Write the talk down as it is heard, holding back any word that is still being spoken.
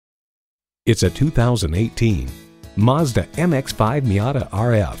It's a 2018 Mazda MX-5 Miata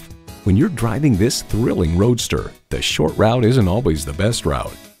RF. When you're driving this thrilling roadster, the short route isn't always the best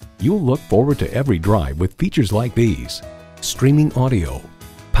route. You'll look forward to every drive with features like these: streaming audio,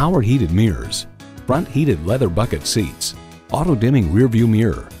 power heated mirrors, front heated leather bucket seats, auto dimming rear view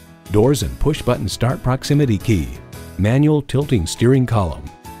mirror, doors and push button start proximity key, manual tilting steering column,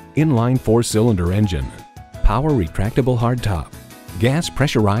 inline 4-cylinder engine, power retractable hardtop, gas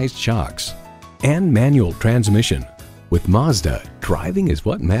pressurized shocks, and manual transmission. With Mazda, driving is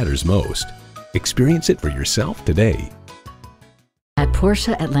what matters most. Experience it for yourself today. At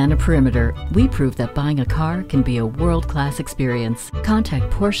Porsche Atlanta Perimeter, we prove that buying a car can be a world-class experience.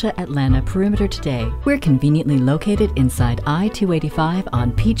 Contact Porsche Atlanta Perimeter today. We're conveniently located inside I-285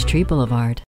 on Peachtree Boulevard.